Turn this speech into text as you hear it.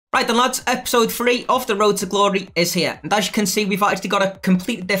Right then lads, episode 3 of the Road to Glory is here. And as you can see, we've actually got a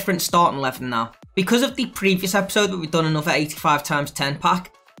completely different starting 11 now. Because of the previous episode where we've done another 85 times 10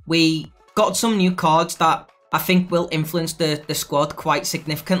 pack, we got some new cards that I think will influence the squad quite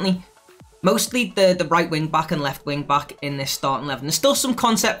significantly. Mostly the right wing back and left wing back in this starting 11. There's still some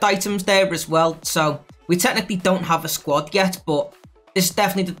concept items there as well, so we technically don't have a squad yet, but this is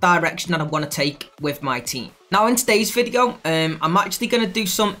definitely the direction that I want to take with my team. Now in today's video, I'm actually going to do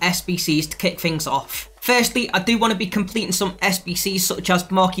some SBCs to kick things off. Firstly, I do want to be completing some SBCs such as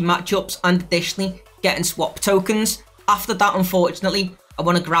marquee matchups and additionally getting swap tokens. After that, unfortunately, I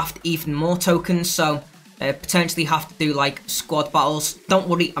want to graft even more tokens, so potentially have to do like squad battles. Don't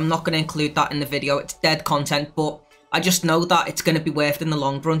worry, I'm not going to include that in the video. It's dead content, but I just know that it's going to be worth it in the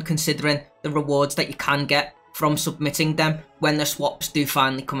long run considering the rewards that you can get from submitting them when the swaps do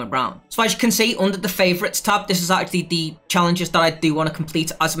finally come around. So as you can see under the favourites tab, this is actually the challenges that I do want to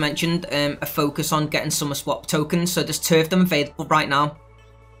complete. As I mentioned, a focus on getting summer swap tokens. So there's 2 of them available right now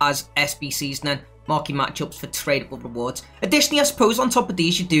as SBCs and then marquee matchups for tradable rewards. Additionally, I suppose on top of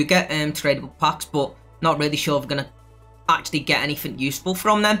these you do get tradable packs, but not really sure if we're going to actually get anything useful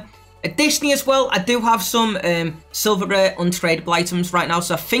from them. Additionally as well, I do have some silver rare untradable items right now,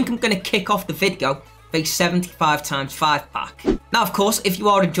 so I think I'm going to kick off the video a 75 times 5 pack. Now of course, if you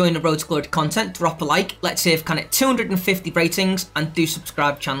are enjoying the Road to Glory content, drop a like. Let's see if can hit 250 ratings and do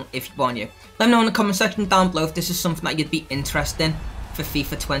subscribe channel if you want you. Let me know in the comment section down below if this is something that you'd be interested in for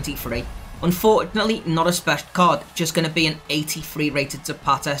FIFA 23. Unfortunately, not a special card, just going to be an 83 rated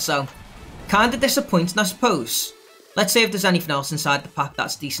Zapata, so kind of disappointing I suppose. Let's see if there's anything else inside the pack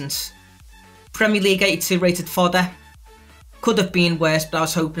that's decent. Premier League 82 rated fodder. Could have been worse, but I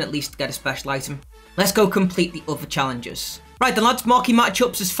was hoping at least to get a special item. Let's go complete the other challenges. Right, the lads, marquee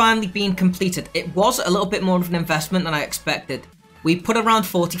matchups has finally been completed. It was a little bit more of an investment than I expected. We put around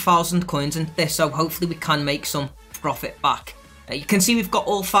 40,000 coins into this, so hopefully we can make some profit back. You can see we've got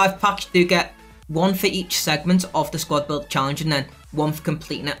all 5 packs. You do get 1 for each segment of the squad build challenge and then 1 for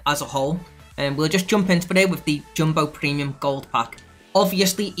completing it as a whole. And we'll just jump into today with the Jumbo Premium Gold Pack.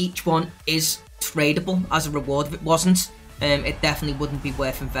 Obviously, each one is tradable as a reward. If it wasn't, it definitely wouldn't be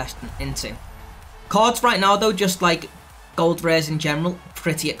worth investing into. Cards right now though, just like gold rares in general,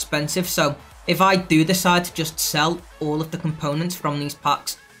 pretty expensive, so if I do decide to just sell all of the components from these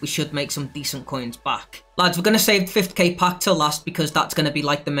packs, we should make some decent coins back. Lads, we're going to save the 50k pack till last because that's going to be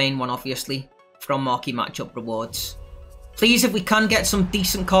like the main one obviously from marquee matchup rewards. Please, if we can get some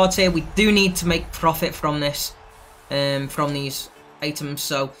decent cards here, we do need to make profit from this, from these items.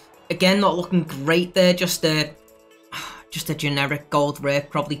 So again, not looking great there, just a generic gold rare,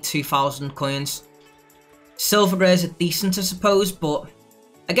 probably 2,000 coins. Silver rares are decent, I suppose, but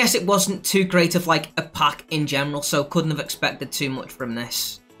I guess it wasn't too great of like a pack in general, so couldn't have expected too much from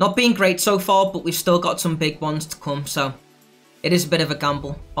this. Not being great so far, but we've still got some big ones to come, so it is a bit of a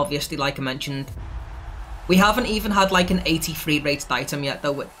gamble, obviously, like I mentioned. We haven't even had like an 83 rated item yet,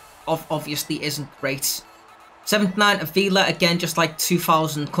 though, it obviously isn't great. 79 Avila, again, just like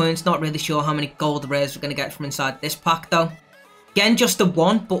 2,000 coins. Not really sure how many gold rares we're going to get from inside this pack, though. Again, just a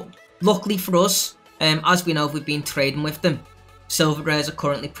 1, but luckily for us, as we know, we've been trading with them. Silver rares are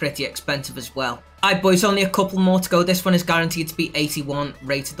currently pretty expensive as well. Alright boys, only a couple more to go. This one is guaranteed to be 81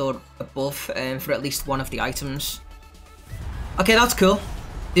 rated or above for at least one of the items. Okay, that's cool.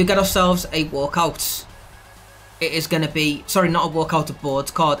 Do get ourselves a walkout. It is going to be, sorry, not a walkout, a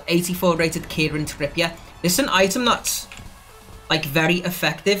board card. 84 rated Kieran Trippier. This is an item that's like very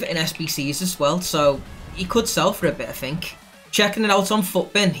effective in SBCs as well, so he could sell for a bit, I think. Checking it out on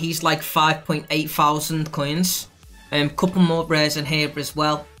Footbin, he's like 5.8 thousand coins. Couple more rares in here as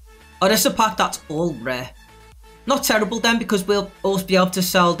well. Oh, this is a pack that's all rare. Not terrible then, because we'll also be able to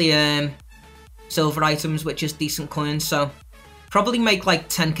sell the silver items, which is decent coins, so probably make like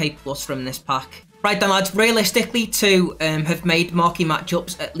 10k plus from this pack. Right then lads, realistically to have made marquee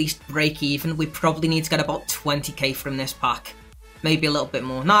matchups at least break even, we probably need to get about 20k from this pack. Maybe a little bit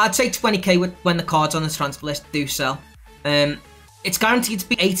more. No, I'd say 20k when the cards on the transfer list do sell. It's guaranteed to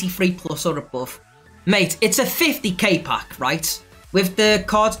be 83 plus or above. Mate, it's a 50k pack, right? With the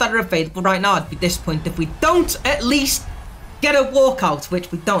cards that are available right now, I'd be disappointed if we don't at least get a walkout,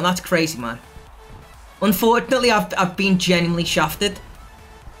 which we don't. That's crazy, man. Unfortunately, I've been genuinely shafted.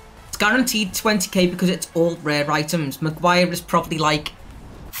 It's guaranteed 20k because it's all rare items. Maguire is probably like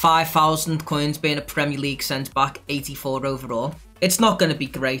 5,000 coins being a Premier League centre-back, 84 overall. It's not going to be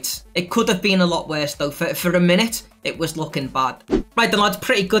great. It could have been a lot worse though. For a minute, it was looking bad. Right then lads,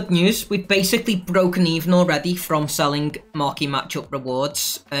 pretty good news. We've basically broken even already from selling marquee matchup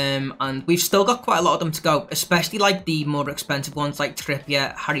rewards. And we've still got quite a lot of them to go, especially like the more expensive ones like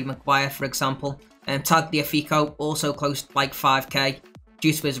Trippier, Harry Maguire for example. Tagliafico also close to like 5k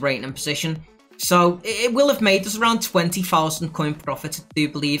due to his rating and position. So it will have made us around 20,000 coin profit, I do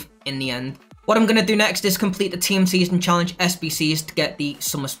believe, in the end. What I'm going to do next is complete the Team Season Challenge SBCs to get the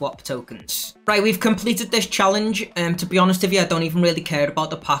Summer Swap tokens. Right, we've completed this challenge. To be honest with you, I don't even really care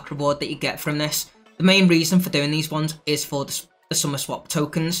about the pack reward that you get from this. The main reason for doing these ones is for the Summer Swap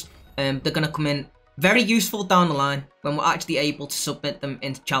tokens. They're going to come in very useful down the line when we're actually able to submit them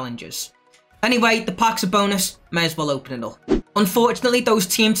into challenges. Anyway, the pack's a bonus, may as well open it up. Unfortunately, those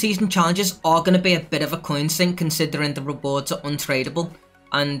Team Season Challenges are going to be a bit of a coin sink considering the rewards are untradeable.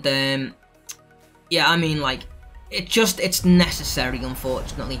 And yeah, I mean, like, it's necessary,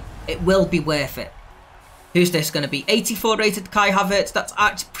 unfortunately. It will be worth it. Who's this going to be? 84 rated Kai Havertz. That's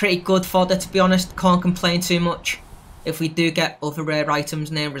actually pretty good fodder, to be honest. Can't complain too much. If we do get other rare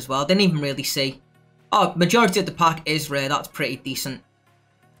items near as well. Didn't even really see. Oh, majority of the pack is rare. That's pretty decent.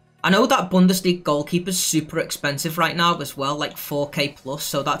 I know that Bundesliga goalkeeper's super expensive right now as well, like 4k plus.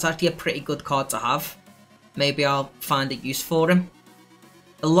 So that's actually a pretty good card to have. Maybe I'll find a use for him.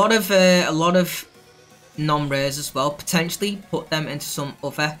 A lot of non-rares as well, potentially put them into some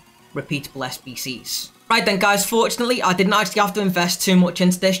other repeatable SBCs. Right then guys, fortunately I didn't actually have to invest too much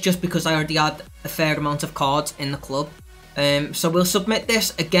into this just because I already had a fair amount of cards in the club. So we'll submit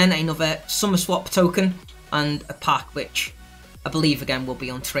this, again another Summer Swap token and a pack which I believe again will be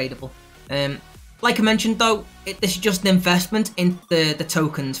untradeable. Like I mentioned though, this is just an investment in the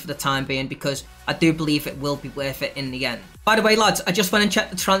tokens for the time being because I do believe it will be worth it in the end. By the way lads, I just went and checked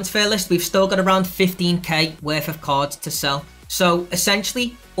the transfer list. We've still got around 15k worth of cards to sell. So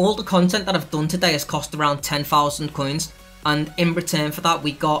essentially, all the content that I've done today has cost around 10,000 coins. And in return for that,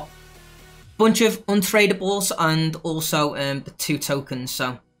 we got a bunch of untradables and also the 2 tokens.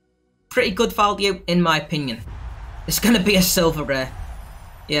 So pretty good value in my opinion. It's going to be a silver rare.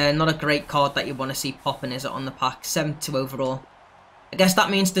 Yeah, not a great card that you want to see popping, is it, on the pack? 72 overall. I guess that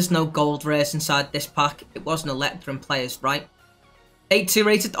means there's no gold rares inside this pack. It was an Electra and players, right? 82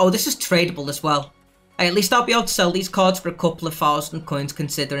 rated. Oh, this is tradable as well. Hey, at least I'll be able to sell these cards for a couple of thousand coins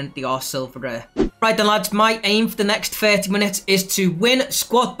considering they are silver rare. Right then lads, my aim for the next 30 minutes is to win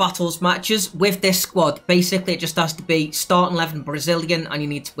squad battles matches with this squad. Basically, it just has to be starting 11 Brazilian and you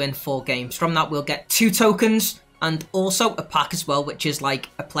need to win 4 games. From that, we'll get 2 tokens. And also a pack as well, which is like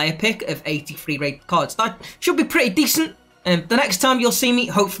a player pick of 83 rated cards. That should be pretty decent. The next time you'll see me,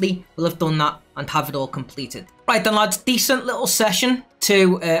 hopefully we'll have done that and have it all completed. Right then lads, decent little session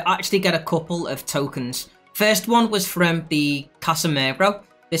to actually get a couple of tokens. First one was from the Casemiro.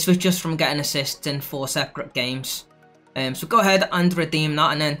 This was just from getting assists in 4 separate games. So go ahead and redeem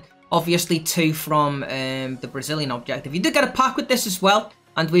that. And then obviously 2 from the Brazilian objective. You did get a pack with this as well.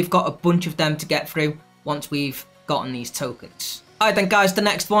 And we've got a bunch of them to get through once we've gotten these tokens. Alright then guys, the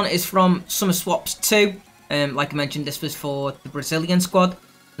next one is from Summer Swaps 2. Like I mentioned, this was for the Brazilian squad.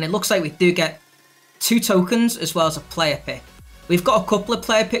 And it looks like we do get 2 tokens as well as a player pick. We've got a couple of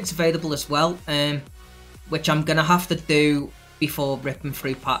player picks available as well, which I'm going to have to do before ripping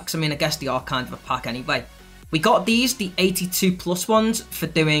through packs. I mean, I guess they are kind of a pack anyway. We got these, the 82 plus ones, for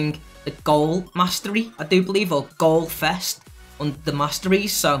doing the goal mastery, I do believe, or goal fest under the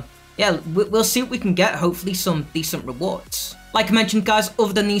masteries. So yeah, we'll see what we can get. Hopefully some decent rewards. Like I mentioned guys,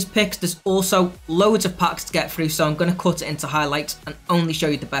 other than these picks, there's also loads of packs to get through, so I'm going to cut it into highlights and only show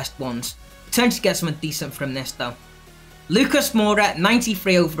you the best ones. Potentially get something decent from this though. Lucas Moura,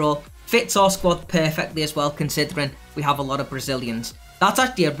 93 overall, fits our squad perfectly as well considering we have a lot of Brazilians. That's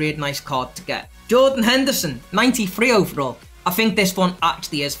actually a really nice card to get. Jordan Henderson, 93 overall. I think this one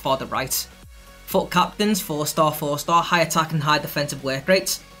actually is fodder, right? Foot captains, 4-star, 4-star, high attack and high defensive work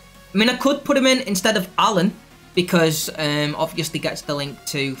rates. I mean, I could put him in instead of Allen because obviously gets the link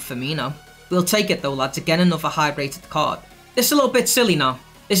to Firmino. We'll take it though, lads. Again, another high-rated card. This is a little bit silly now.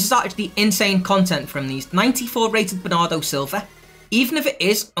 This is actually insane content from these. 94 rated Bernardo Silva. Even if it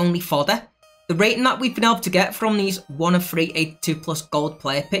is only fodder, the rating that we've been able to get from these 1 of 3 82 plus gold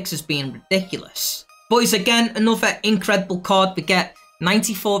player picks has been ridiculous. Boys, again, another incredible card. We get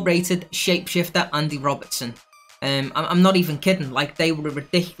 94 rated shapeshifter Andy Robertson. I'm not even kidding, like they were a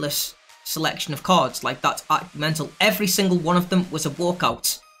ridiculous selection of cards, like that's mental. Every single one of them was a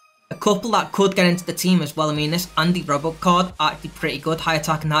walkout. A couple that could get into the team as well. I mean, this Andy Robert card, actually pretty good, high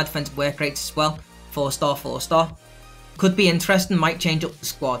attack and high defensive work rates as well, 4-star, 4-star. Could be interesting, might change up the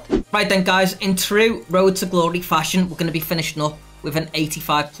squad. Right then guys, in true Road to Glory fashion, we're going to be finishing up with an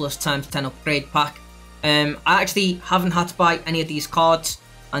 85 plus times 10 upgrade pack. I actually haven't had to buy any of these cards,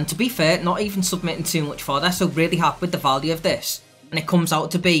 and to be fair, not even submitting too much for this, so really happy with the value of this, and it comes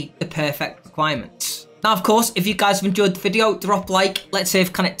out to be the perfect requirements. Now, of course, if you guys have enjoyed the video, drop a like, let's say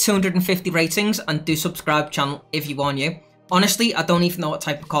if kind of 250 ratings, and do subscribe channel if you are new. Honestly, I don't even know what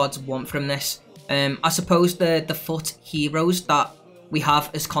type of cards I want from this. I suppose the foot heroes that we have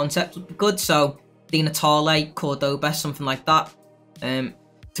as concept would be good, so Di Natale, Cordoba, something like that.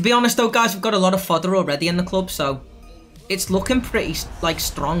 To be honest though, guys, we've got a lot of fodder already in the club, so it's looking pretty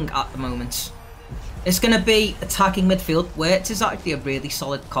strong at the moment. It's going to be attacking midfield, where it is actually a really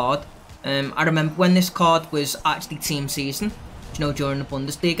solid card. I remember when this card was actually team season, during the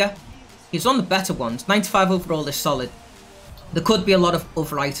Bundesliga. He's on the better ones. 95 overall is solid. There could be a lot of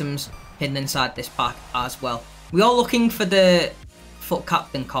other items hidden inside this pack as well. We are looking for the foot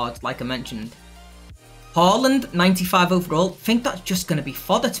captain card, like I mentioned. Haaland, 95 overall. I think that's just going to be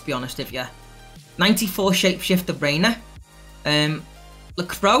fodder, to be honest with you. 94 shapeshifter Reina.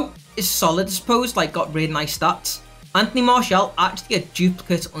 Lacroix is solid, I suppose, got really nice stats. Anthony Martial, actually a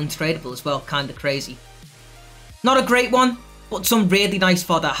duplicate untradeable as well, kind of crazy. Not a great one, but some really nice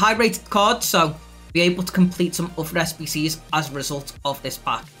fodder. High rated cards, so be able to complete some other SBCs as a result of this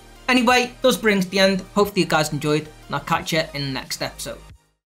pack. Anyway, this brings the end. Hopefully you guys enjoyed, and I'll catch you in the next episode.